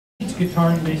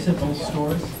guitar and bass at both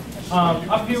stores.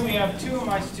 Up here we have two of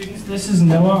my students. This is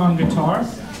Noah on guitar,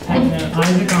 and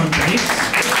Isaac on bass.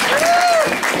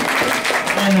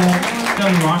 And Noah's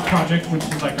done Rock Project, which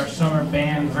is like our summer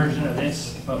band version of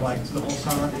this, but like the whole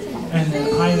summer. And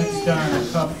then Isaac's done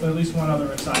at least one other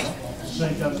recital. So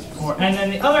they've done this before. And then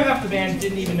the other half of the band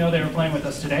didn't even know they were playing with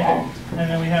us today. And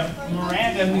then we have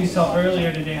Miranda, who you saw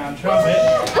earlier today on trumpet.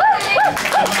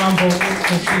 On vocals,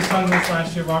 so she sung this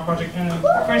last year, Rock Project. And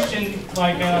then Christian,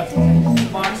 like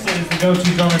Mark said, is the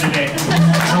go-to drummer today.